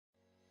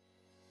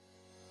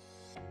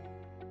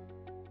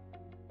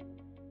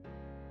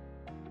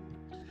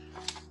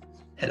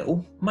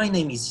Hello, my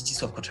name is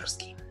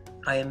Koczarski.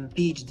 I am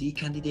PhD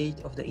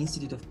candidate of the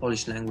Institute of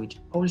Polish Language,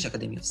 Polish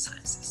Academy of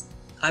Sciences.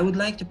 I would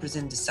like to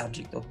present the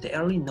subject of the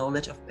early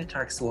knowledge of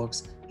Petrarch's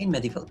works in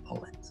medieval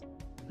Poland.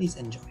 Please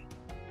enjoy.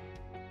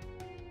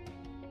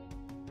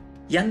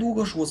 Jan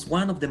Długosz was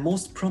one of the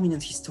most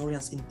prominent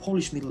historians in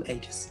Polish Middle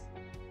Ages.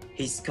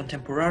 His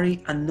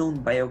contemporary, unknown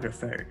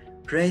biographer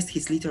praised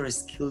his literary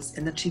skills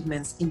and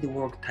achievements in the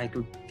work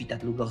titled Vita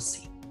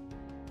Długosi.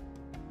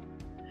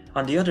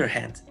 On the other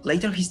hand,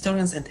 later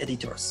historians and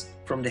editors,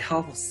 from the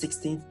half of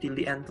 16th till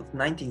the end of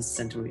 19th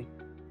century,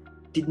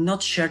 did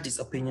not share this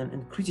opinion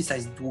and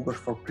criticized Długosz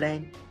for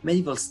plain,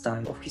 medieval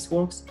style of his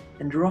works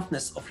and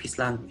roughness of his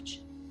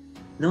language.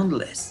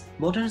 Nonetheless,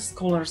 modern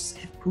scholars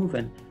have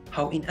proven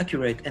how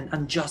inaccurate and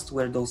unjust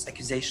were those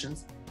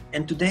accusations,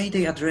 and today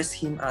they address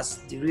him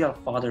as the real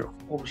father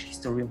of Polish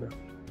historiography.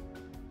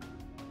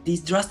 This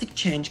drastic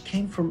change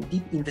came from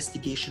deep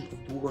investigation of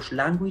Długosz's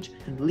language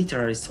and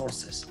literary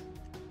sources.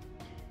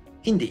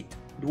 Indeed,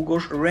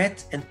 Długosz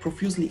read and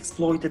profusely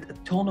exploited a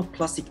ton of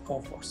classic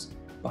authors,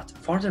 but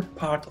further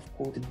part of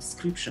quoted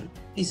description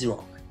is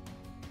wrong.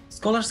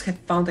 Scholars have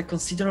found a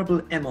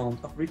considerable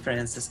amount of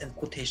references and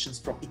quotations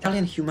from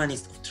Italian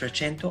humanists of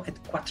Trecento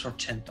and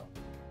Quattrocento,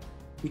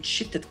 which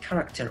shifted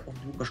character of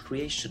Długosz's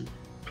creation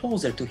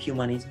closer to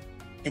humanism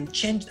and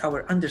changed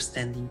our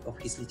understanding of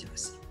his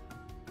literacy.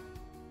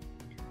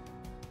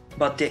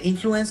 But the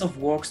influence of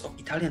works of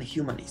Italian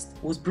humanists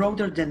was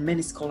broader than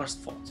many scholars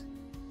thought.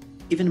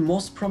 Even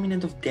most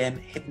prominent of them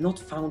have not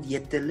found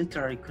yet the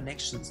literary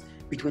connections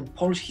between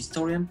Polish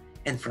historian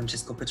and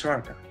Francesco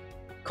Petrarca,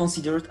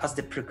 considered as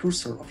the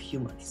precursor of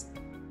humanism.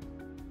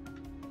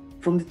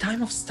 From the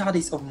time of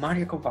studies of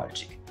Maria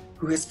Kowalczyk,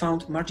 who has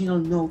found marginal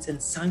notes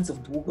and signs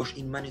of Długosz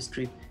in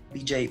manuscript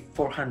BJ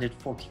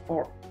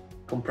 444,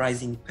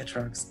 comprising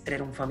Petrarch's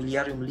Rerum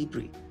Familiarum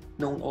Libri,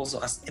 known also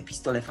as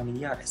Epistolae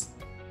Familiares,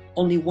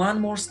 only one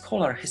more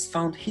scholar has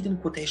found hidden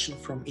quotation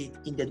from it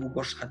in the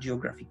Długosz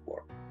hagiographic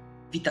work,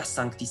 Vita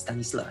Sancti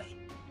Stanislai.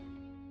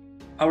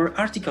 Our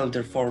article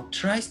therefore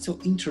tries to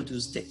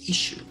introduce the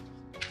issue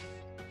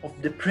of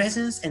the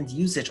presence and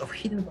usage of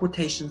hidden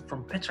quotations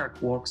from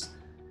Petrarch works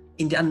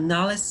in the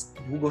Annales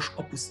Długosz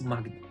opus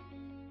magnum.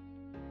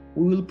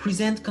 We will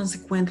present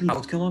consequently the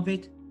outcome of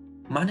it,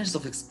 manners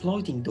of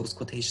exploiting those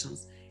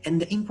quotations, and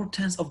the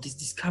importance of this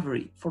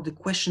discovery for the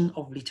question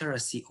of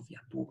literacy of Jan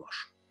Długosz.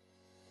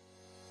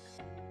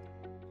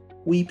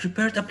 We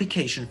prepared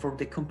application for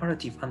the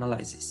comparative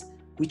analysis,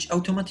 which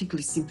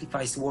automatically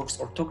simplifies works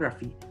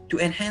orthography to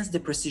enhance the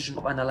precision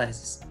of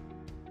analysis,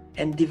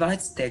 and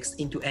divides text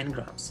into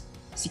n-grams,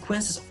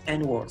 sequences of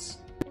n words.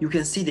 You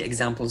can see the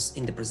examples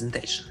in the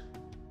presentation.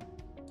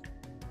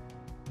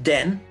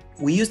 Then,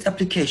 we used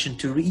application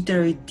to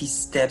reiterate these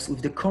steps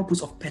with the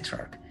corpus of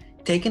Petrarch,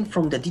 taken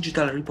from the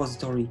digital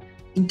repository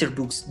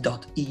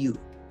interbooks.eu.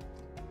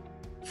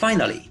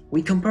 Finally,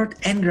 we compared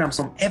n-grams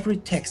from every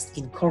text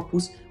in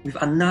corpus with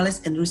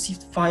Annales and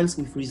received files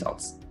with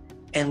results,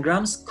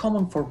 n-grams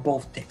common for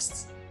both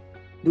texts.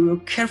 We were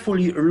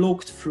carefully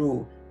looked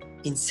through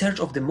in search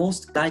of the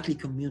most likely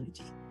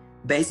community,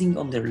 basing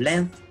on their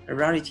length,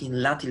 rarity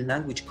in Latin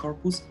language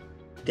corpus,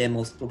 the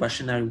most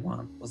probationary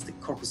one was the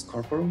corpus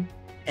corporum,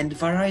 and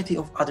variety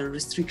of other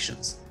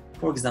restrictions,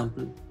 for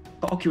example,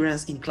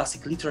 occurrence in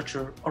classic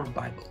literature or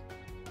Bible.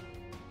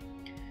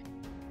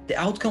 The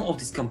outcome of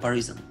this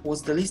comparison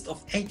was the list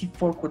of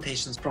 84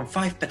 quotations from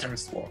 5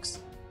 Petrarch's works.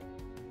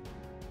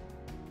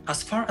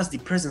 As far as the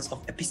presence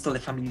of Epistolae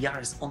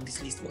Familiares on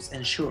this list was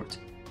ensured,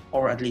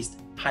 or at least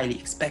highly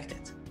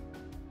expected,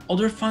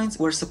 other finds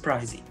were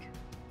surprising.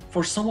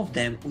 For some of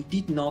them, we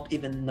did not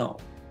even know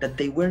that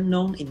they were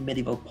known in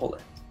medieval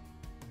Poland.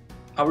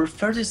 Our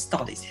further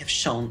studies have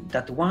shown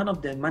that one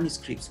of the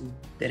manuscripts with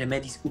the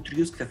remediis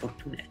utriusque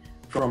fortunae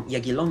from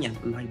Jagiellonian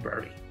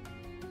library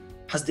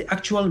has the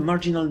actual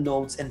marginal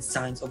notes and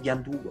signs of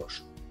Jan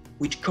Długosz,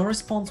 which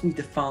corresponds with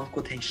the found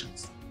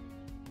quotations.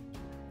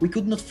 We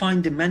could not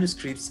find the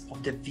manuscripts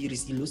of the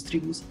Viris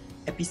Illustribus,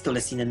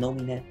 Epistolae sine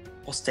nomine,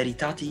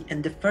 Posteritati,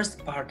 and the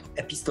first part of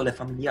Epistolae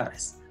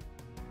Familiares,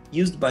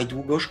 used by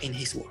Długosz in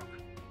his work.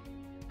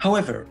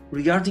 However,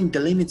 regarding the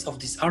limits of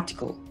this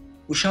article,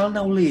 we shall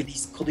now leave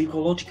these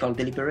codicological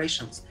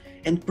deliberations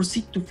and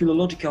proceed to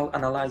philological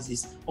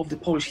analysis of the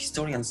Polish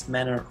historian's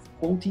manner of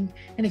quoting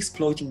and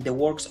exploiting the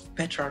works of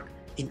Petrarch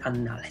in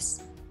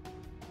Annales.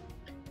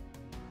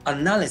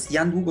 Annales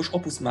Jan Długosz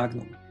opus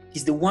magnum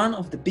is the one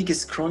of the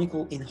biggest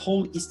chronicle in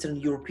whole Eastern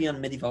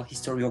European medieval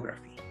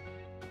historiography.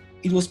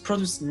 It was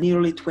produced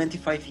nearly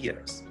 25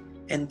 years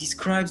and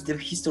describes the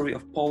history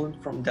of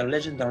Poland from the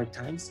legendary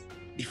times,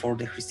 before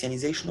the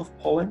Christianization of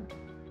Poland,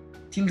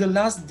 till the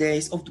last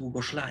days of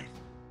Długosz's life.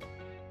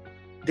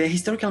 The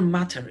historical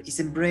matter is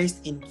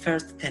embraced in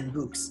first 10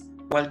 books,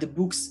 while the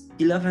books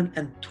 11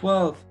 and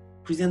 12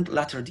 present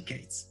latter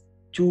decades,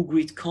 2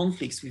 great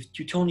conflicts with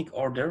Teutonic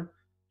order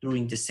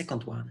during the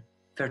second one,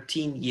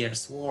 13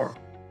 Years' War.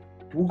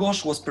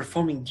 Długosz was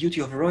performing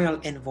duty of royal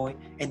envoy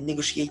and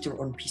negotiator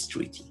on peace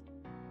treaty,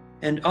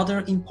 and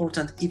other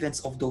important events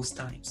of those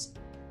times,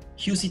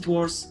 Hussite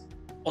Wars,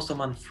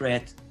 Ottoman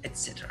threat,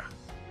 etc.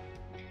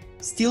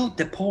 Still,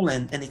 the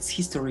Poland and its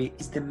history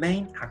is the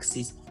main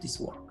axis of this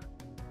work.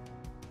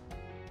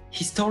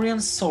 Historian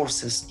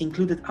sources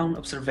included own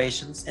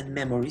observations and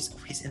memories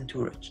of his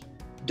entourage,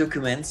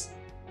 documents,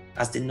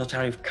 as the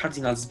notary of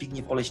Cardinal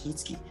Zbigniew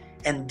Oleśnicki,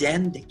 and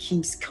then the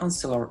king's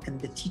counselor and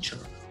the teacher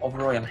of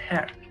royal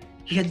hair.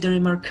 He had the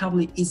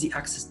remarkably easy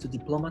access to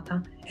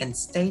diplomata and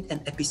state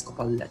and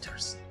episcopal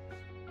letters,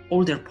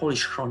 older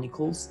Polish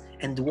chronicles,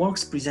 and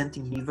works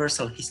presenting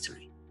universal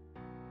history.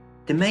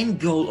 The main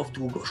goal of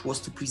Długosz was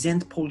to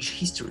present Polish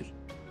history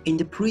in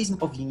the prism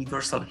of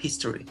universal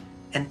history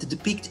and to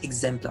depict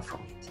exempla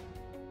from it,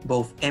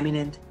 both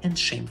eminent and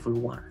shameful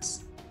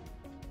ones.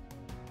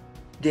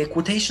 The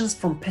quotations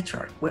from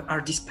Petrarch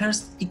are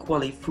dispersed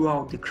equally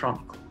throughout the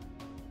chronicle.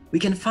 We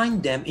can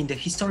find them in the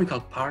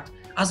historical part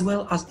as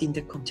well as in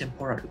the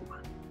contemporary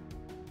one.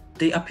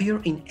 They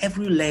appear in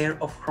every layer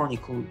of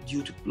chronicle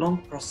due to long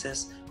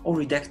process of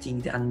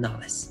redacting the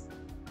annales.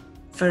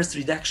 First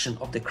redaction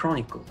of the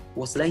chronicle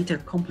was later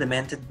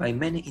complemented by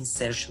many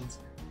insertions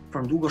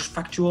from Długosz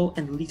factual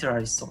and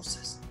literary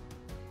sources.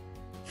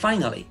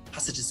 Finally,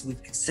 passages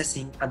with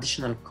accessing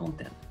additional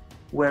content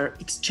were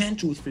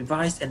exchanged with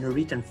revised and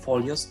rewritten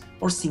folios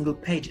or single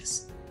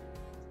pages.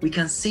 We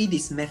can see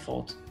this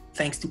method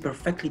thanks to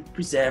perfectly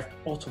preserved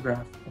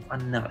autograph of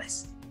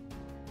annales.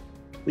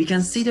 We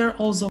consider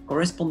also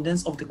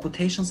correspondence of the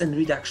quotations and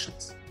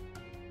reductions.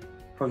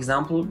 For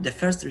example, the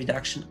first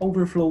reduction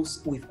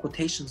overflows with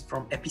quotations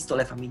from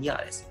Epistolae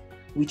familiares,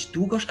 which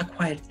Długosz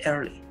acquired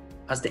early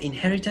as the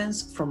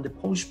inheritance from the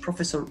Polish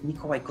professor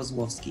Mikołaj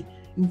Kozłowski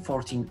in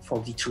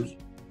 1443.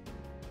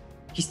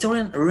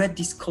 Historians read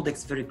this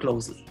codex very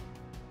closely.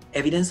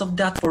 Evidence of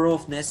that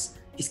thoroughness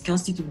is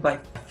constituted by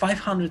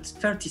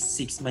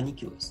 536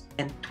 maniculos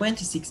and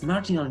 26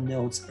 marginal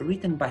notes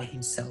written by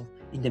himself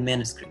in the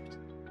manuscript.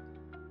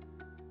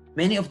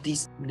 Many of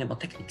these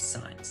mnemotechnic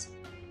signs,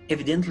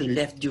 evidently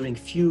left during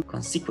few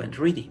consequent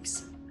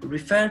readings,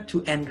 refer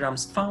to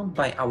engrams found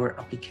by our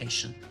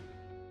application.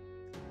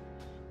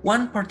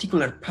 One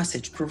particular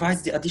passage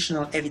provides the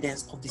additional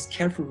evidence of this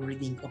careful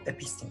reading of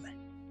Epistolae.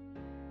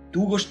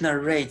 Długosz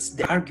narrates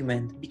the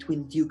argument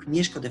between Duke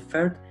Mieszko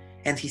III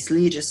and his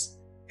lieges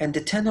and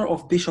the tenor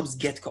of Bishop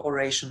Getko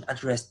oration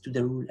addressed to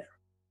the ruler.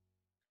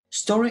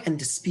 Story and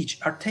the speech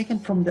are taken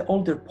from the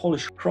older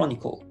Polish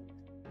chronicle,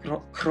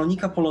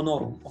 Chronica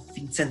Polonorum of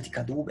Wincenty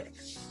Kadłubek.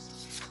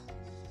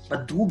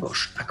 But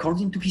Długosz,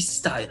 according to his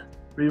style,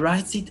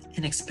 rewrites it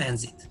and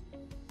expands it.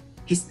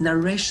 His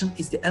narration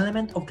is the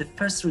element of the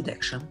first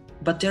redaction,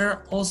 but there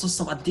are also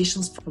some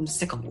additions from the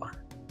second one.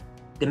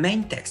 The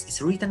main text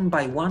is written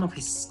by one of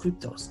his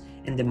scriptors,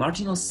 and the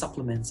marginal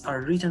supplements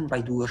are written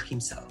by Długosz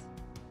himself.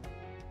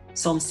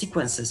 Some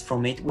sequences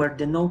from it were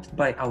denoted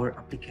by our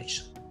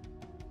application.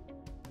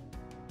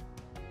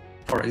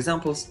 For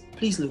examples,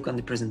 please look on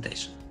the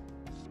presentation.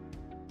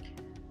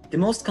 The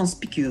most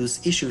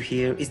conspicuous issue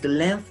here is the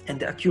length and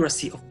the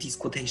accuracy of these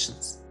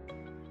quotations.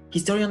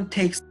 Historian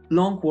takes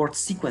long word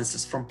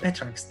sequences from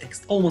Petrarch's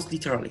text almost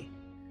literally,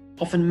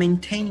 often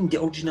maintaining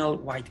the original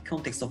wide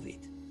context of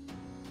it.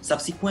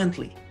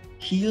 Subsequently,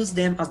 he used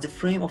them as the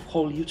frame of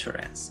whole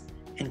utterance,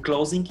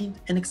 enclosing it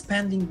and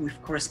expanding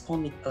with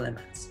corresponding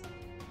elements.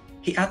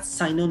 He adds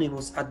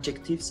synonymous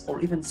adjectives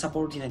or even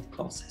subordinate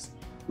clauses,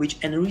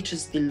 which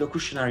enriches the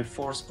locutionary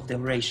force of the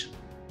oration.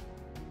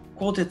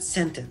 Quoted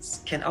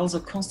sentence can also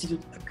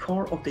constitute a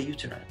core of the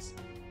utterance,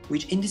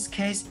 which in this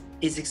case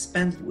is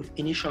expanded with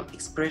initial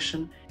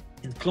expression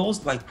and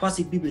closed by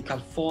quasi-biblical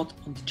thought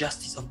on the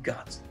justice of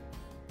God.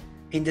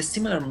 In the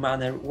similar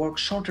manner work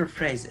shorter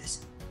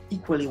phrases,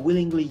 equally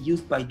willingly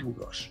used by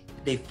Długosz.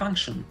 They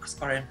function as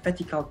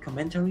parenthetical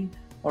commentary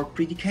or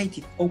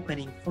predicative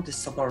opening for the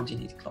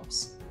subordinate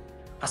clause.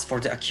 As for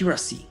the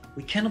accuracy,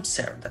 we can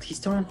observe that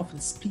historians often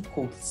split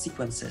quoted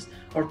sequences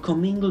or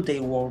commingle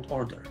their word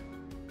order.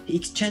 He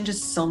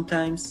exchanges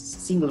sometimes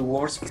single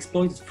words with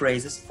exploited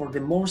phrases for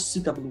the more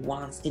suitable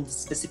ones in the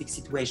specific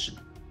situation.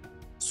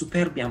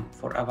 Superbiam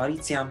for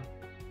avaritiam,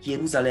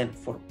 Jerusalem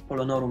for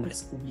Polonorum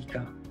res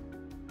publica.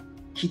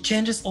 He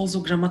changes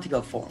also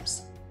grammatical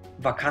forms,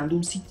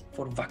 vacandum sit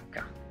for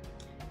vacca.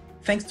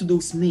 Thanks to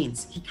those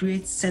means, he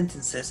creates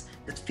sentences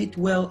that fit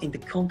well in the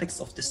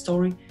context of the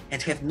story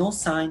and have no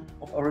sign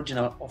of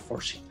original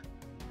authorship.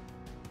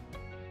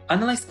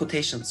 Analyzed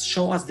quotations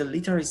show us the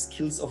literary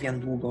skills of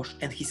Jan Długosz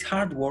and his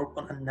hard work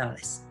on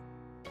analysis.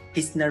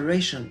 His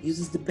narration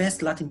uses the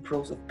best Latin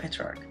prose of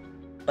Petrarch,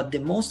 but the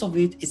most of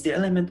it is the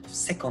element of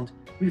second,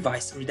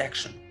 revised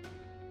redaction.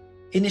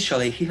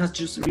 Initially, he has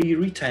just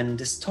rewritten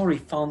the story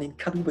found in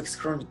Kadłubek's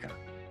Chronica,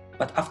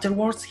 but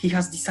afterwards he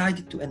has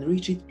decided to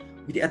enrich it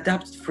with the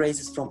adapted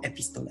phrases from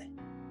Epistolae.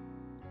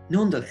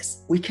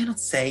 Nonetheless, we cannot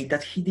say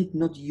that he did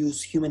not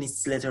use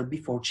humanists' letter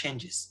before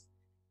changes.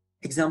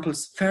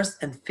 Examples 1st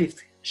and 5th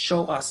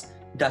show us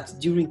that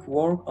during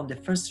work on the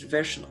first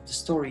version of the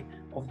story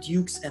of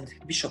Duke's and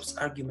Bishop's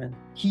argument,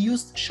 he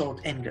used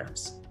short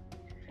engrams.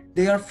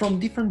 They are from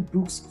different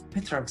books of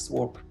Petrarch's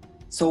work,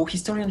 so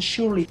historian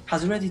surely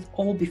has read it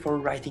all before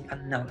writing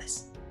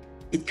Annales.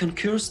 It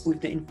concurs with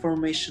the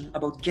information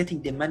about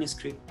getting the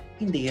manuscript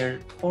in the year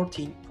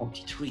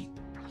 1443.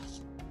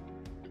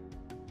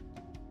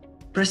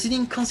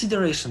 Preceding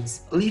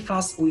considerations leave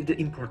us with the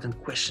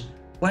important question: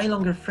 why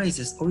longer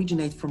phrases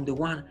originate from the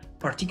one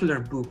particular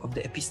book of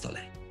the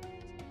Epistolae?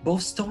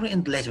 Both story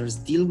and letters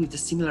deal with the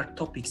similar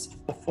topics of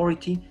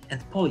authority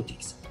and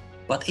politics,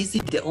 but is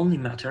it the only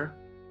matter?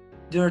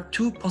 There are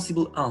two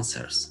possible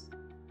answers.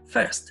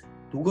 First,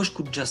 Długosz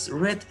could just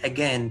read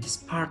again this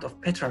part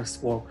of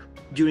Petrarch's work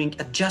during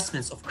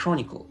adjustments of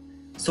chronicle,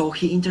 so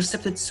he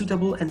intercepted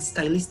suitable and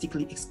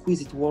stylistically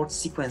exquisite word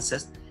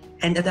sequences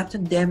and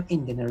adapted them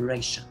in the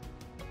narration.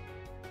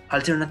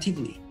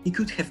 Alternatively, he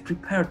could have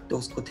prepared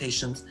those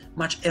quotations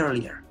much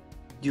earlier,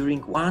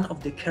 during one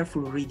of the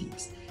careful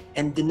readings,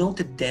 and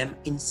denoted them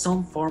in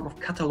some form of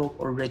catalogue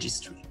or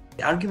registry.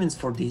 The arguments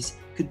for this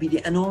could be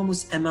the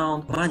enormous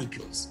amount of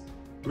manicles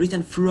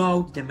written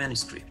throughout the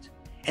manuscript,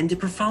 and the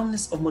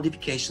profoundness of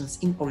modifications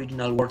in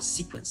original word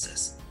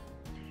sequences.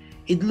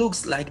 It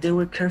looks like they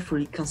were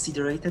carefully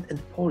considered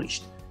and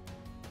polished,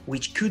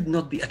 which could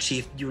not be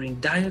achieved during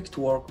direct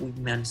work with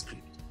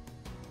manuscript.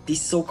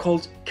 This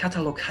so-called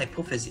catalogue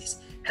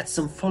hypothesis had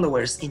some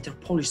followers inter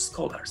Polish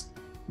scholars,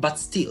 but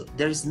still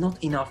there is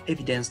not enough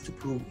evidence to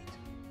prove it.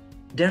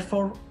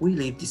 Therefore, we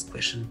leave this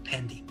question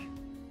pending.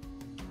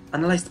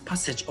 Analyzed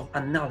passage of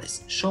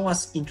Annales show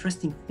us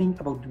interesting thing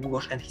about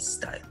Długosz and his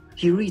style.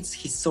 He reads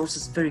his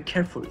sources very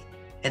carefully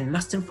and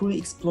masterfully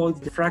exploits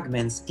the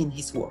fragments in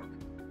his work.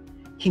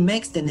 He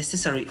makes the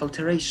necessary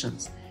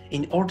alterations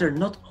in order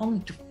not only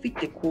to fit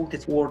the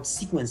quoted word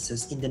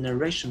sequences in the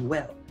narration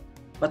well,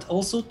 but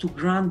also to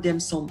grant them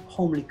some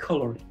homely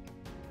coloring.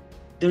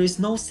 There is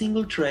no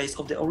single trace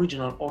of the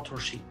original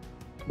authorship,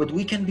 but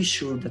we can be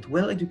sure that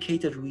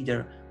well-educated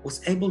reader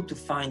was able to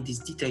find these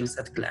details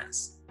at a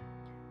glance.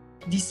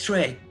 This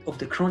trait of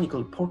the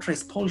chronicle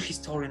portrays Polish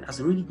historian as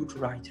a really good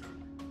writer,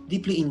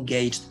 deeply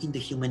engaged in the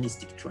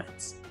humanistic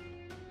trends.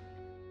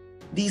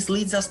 This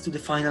leads us to the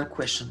final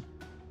question: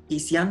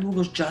 is Jan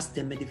Długosz just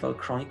the medieval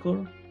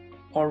chronicler,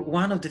 or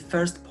one of the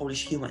first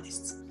Polish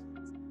humanists?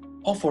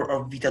 Author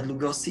of Vita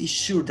Długoszy is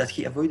sure that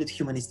he avoided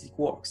humanistic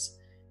works,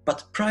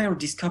 but prior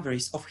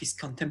discoveries of his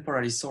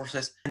contemporary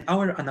sources and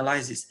our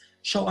analysis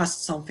show us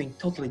something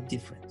totally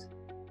different.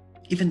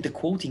 Even the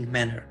quoting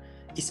manner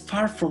is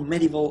far from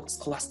medieval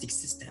scholastic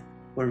system,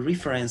 where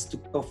reference to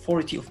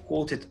authority of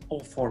quoted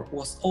author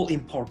was all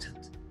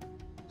important.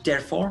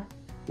 Therefore,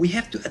 we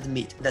have to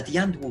admit that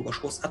Jan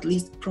Długosz was at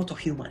least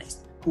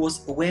proto-humanist, who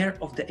was aware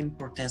of the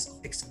importance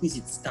of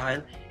exquisite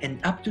style and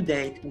up to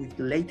date with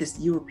the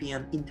latest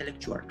European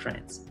intellectual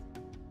trends,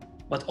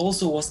 but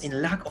also was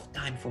in lack of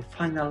time for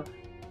final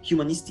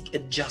humanistic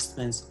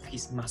adjustments of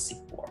his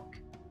massive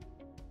work.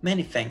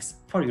 Many thanks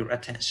for your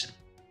attention.